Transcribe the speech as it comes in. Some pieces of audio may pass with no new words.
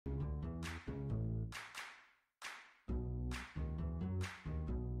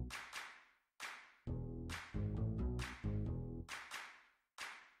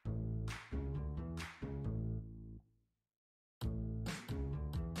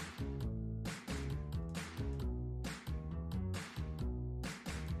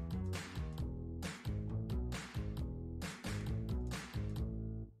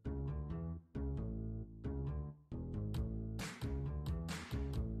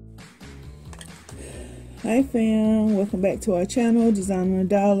Hi fam, welcome back to our channel, Design on a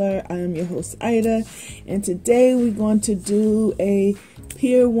Dollar. I am your host Ida, and today we're going to do a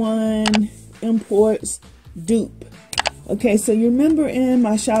Pier 1 Imports dupe. Okay, so you remember in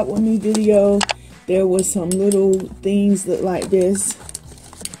my Shop With Me video, there was some little things that like this.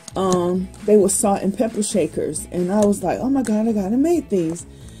 They were salt and pepper shakers, and I was like, oh my god, I gotta make these.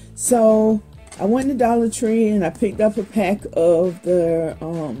 So I went to Dollar Tree and I picked up a pack of the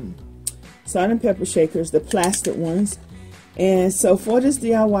salt and pepper shakers, the plastic ones. And so for this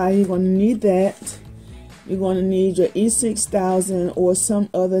DIY, you're going to need that. You're going to need your E6000 or some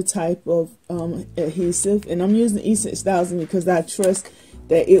other type of adhesive. And I'm using E6000 because I trust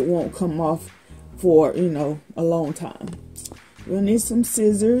that it won't come off for, a long time. You're going to need some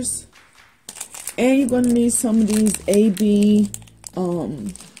scissors. And you're going to need some of these AB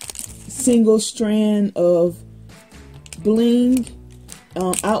single strand of bling.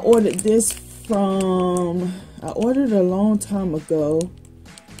 I ordered this I ordered it a long time ago,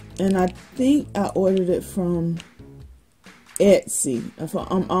 and I think I ordered it from Etsy.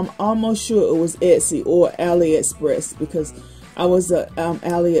 I'm almost sure it was Etsy or AliExpress, because I was a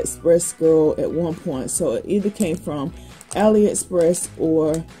AliExpress girl at one point, so it either came from AliExpress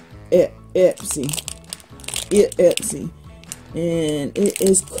or Etsy. And it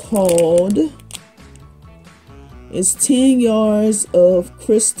is called, it's 10 yards of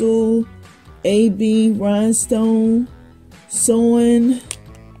crystal AB rhinestone sewing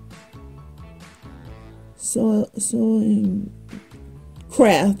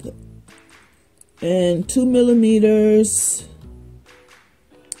craft, and 2 millimeters.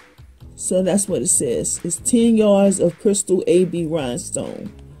 So that's what it says. It's 10 yards of crystal AB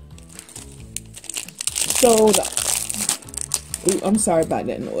rhinestone. So I'm sorry about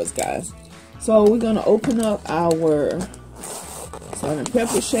that noise, guys. So we're gonna open up our salt and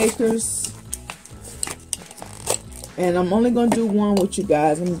pepper shakers. And I'm only going to do one with you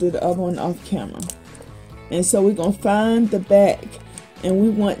guys. I'm going to do the other one off camera. And so we're going to find the back. And we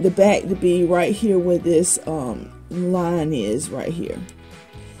want the back to be right here where this line is, right here.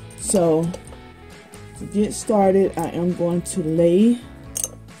 So to get started, I am going to lay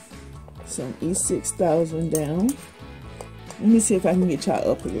some E6000 down. Let me see if I can get y'all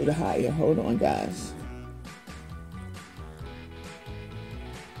up a little higher. Hold on, guys.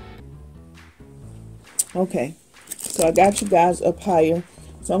 Okay. So I got you guys up higher.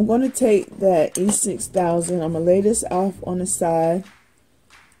 So I'm going to take that E6000. I'm going to lay this off on the side.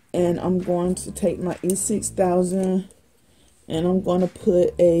 And I'm going to take my E6000 and I'm going to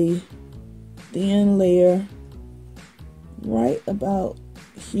put a thin layer right about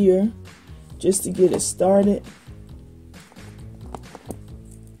here just to get it started.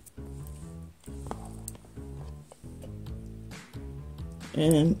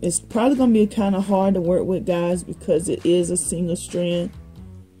 And it's probably going to be kind of hard to work with, guys, because it is a single strand.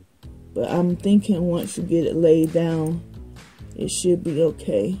 But I'm thinking once you get it laid down, it should be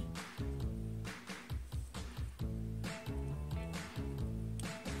okay.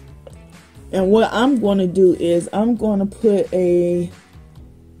 And what I'm going to do is I'm going to put a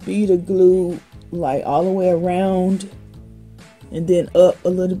bead of glue like all the way around and then up a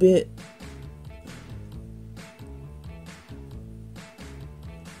little bit.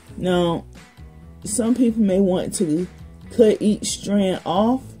 Now, some people may want to cut each strand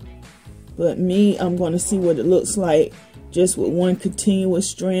off, but me, I'm going to see what it looks like just with one continuous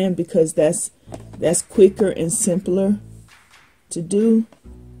strand, because that's quicker and simpler to do.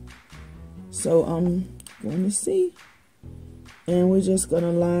 So I'm going to see, and we're just going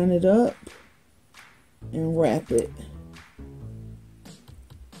to line it up and wrap it.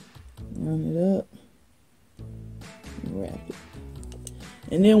 Line it up and wrap it.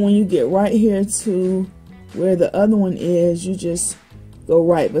 And then when you get right here to where the other one is, you just go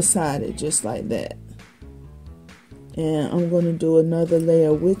right beside it, just like that. And I'm going to do another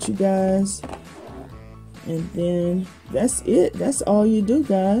layer with you guys. And then that's it. That's all you do,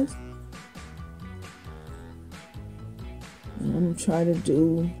 guys. And I'm going to try to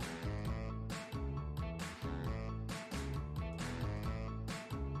do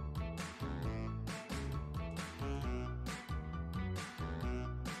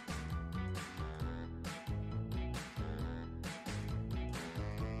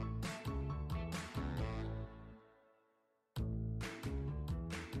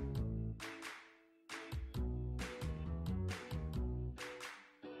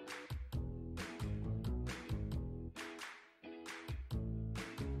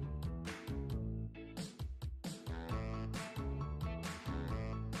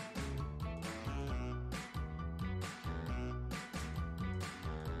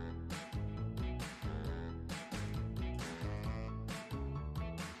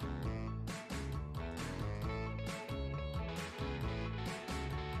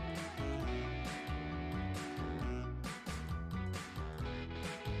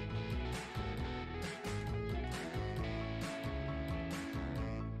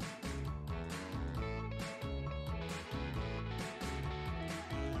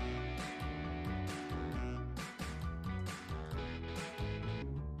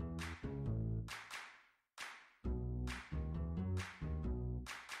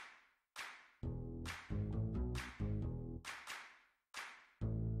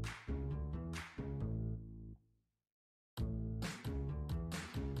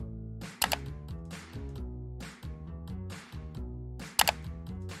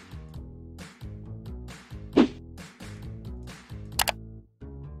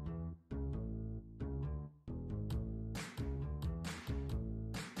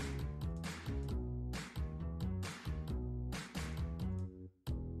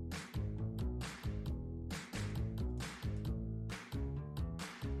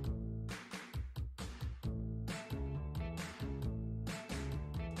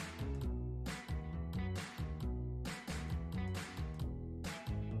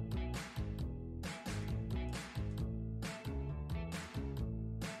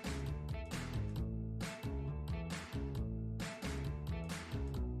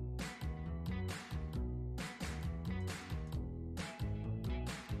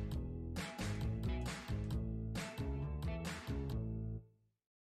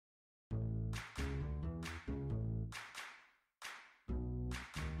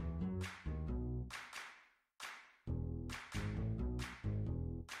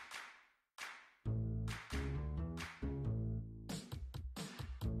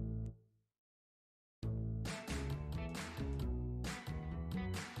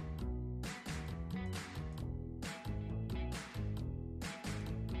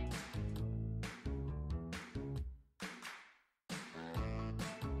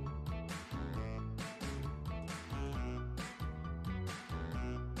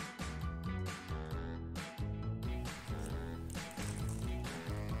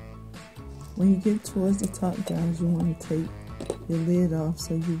When you get towards the top, guys, you want to take your lid off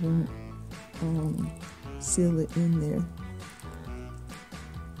so you won't seal it in there.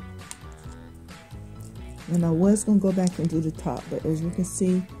 And I was going to go back and do the top, but as you can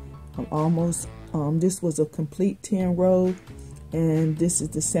see, I'm almost, this was a complete 10 row, and this is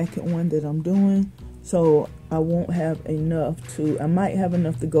the second one that I'm doing. So I won't have enough to, I might have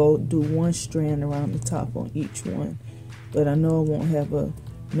enough to go do one strand around the top on each one, but I know I won't have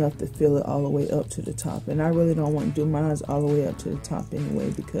enough to fill it all the way up to the top. And I really don't want to do mine all the way up to the top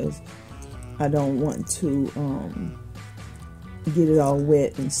anyway, because I don't want to get it all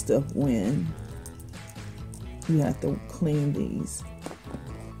wet and stuff when you have to clean these.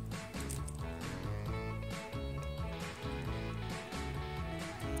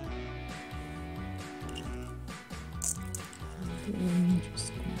 I'm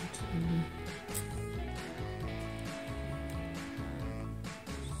just going to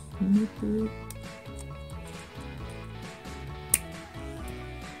snip it.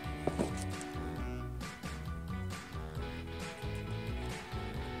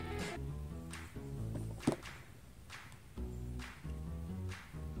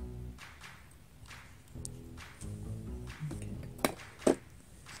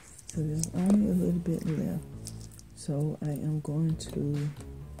 So there's only a little bit left. So I am going to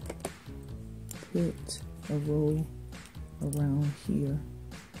put a roll around here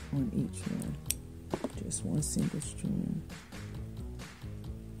on each one. Just one single strand.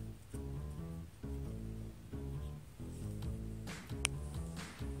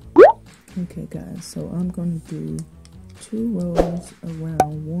 Okay guys, so I'm going to do 2 rows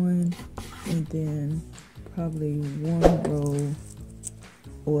around one, and then probably 1 row,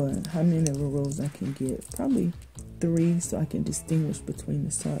 or how many of the rows I can get, probably 3, so I can distinguish between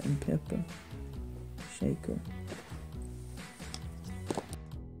the salt and pepper shaker.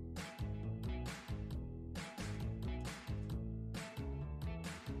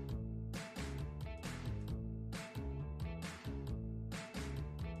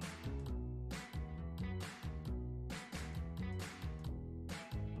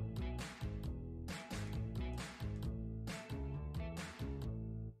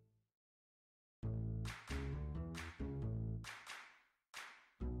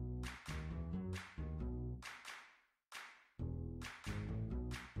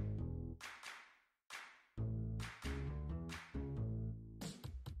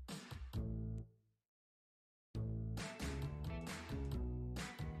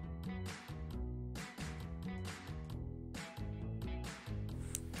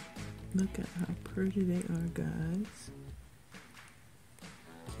 Look at how pretty they are, guys.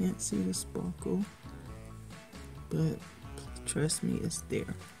 Can't see the sparkle, but trust me, it's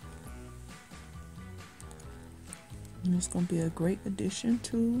there. And it's going to be a great addition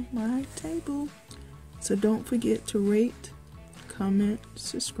to my table. So don't forget to rate, comment,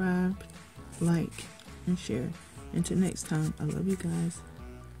 subscribe, like, and share. Until next time, I love you guys.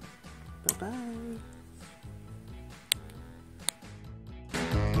 Bye-bye.